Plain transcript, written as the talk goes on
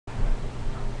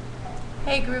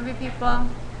Hey groovy people,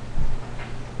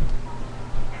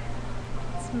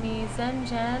 it's me Zen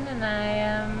Jen and I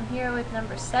am here with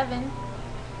number 7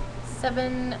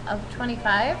 of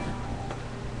 25.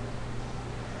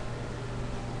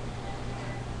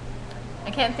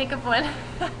 I can't think of one.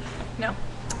 No,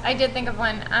 I did think of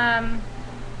one.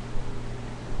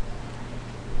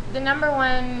 The number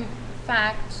one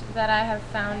fact that I have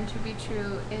found to be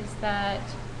true is that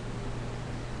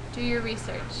do your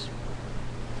research.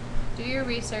 Do your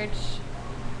research,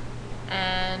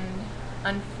 and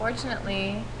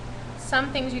unfortunately,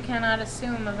 some things you cannot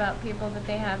assume about people that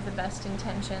they have the best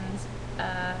intentions.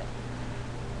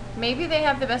 Maybe they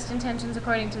have the best intentions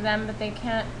according to them, but they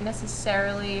can't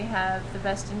necessarily have the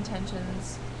best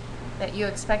intentions that you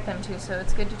expect them to. So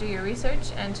it's good to do your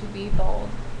research and to be bold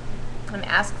and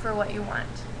ask for what you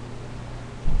want.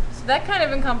 So that kind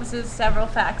of encompasses several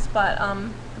facts, but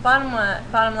the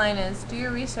bottom line is do your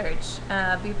research,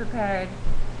 be prepared.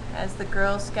 As the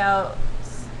Girl Scouts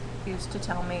used to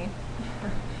tell me,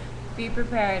 be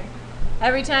prepared.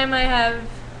 Every time I have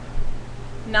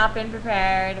not been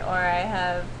prepared, or I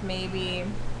have maybe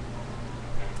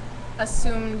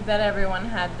assumed that everyone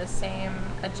had the same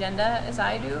agenda as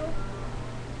I do,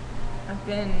 I've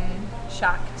been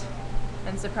shocked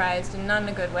and surprised, and not in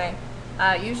a good way.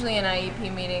 Usually in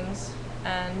IEP meetings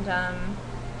and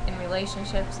in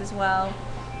relationships as well,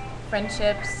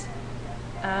 friendships.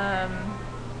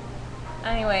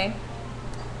 Anyway,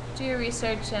 do your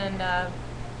research and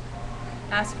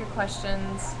ask your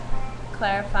questions,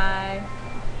 clarify,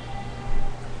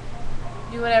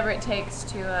 do whatever it takes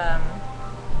to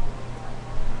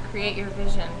create your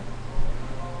vision.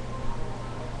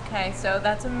 Okay, so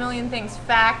that's a million things.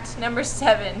 Fact number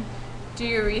 7. Do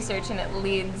your research, and it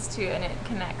leads to, and it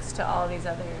connects to all these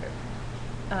other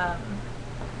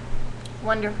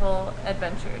wonderful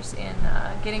adventures in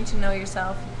getting to know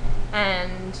yourself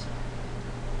and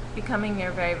becoming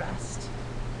your very best.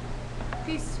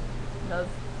 Peace, love.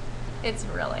 It's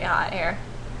really hot here,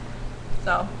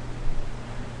 so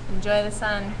enjoy the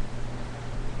sun.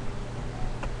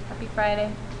 Happy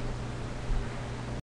Friday.